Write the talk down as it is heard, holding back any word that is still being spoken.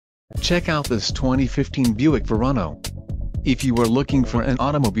Check out this 2015 Buick Verano. If you are looking for an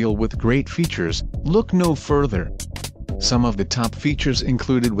automobile with great features, look no further. Some of the top features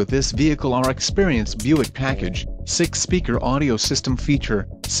included with this vehicle are Experience Buick Package, 6-speaker audio system feature,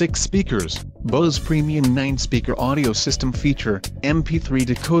 6 speakers, Bose Premium 9-speaker audio system feature, MP3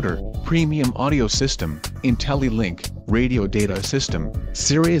 decoder, Premium audio system, IntelliLink, radio data system,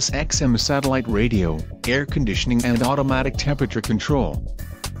 Sirius XM satellite radio, air conditioning and automatic temperature control.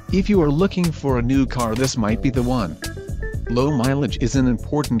 If you are looking for a new car, this might be the one. Low mileage is an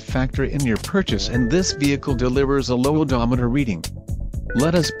important factor in your purchase, and this vehicle delivers a low odometer reading.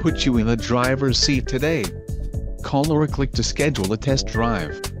 Let us put you in the driver's seat today. Call or click to schedule a test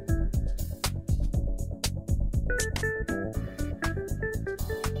drive.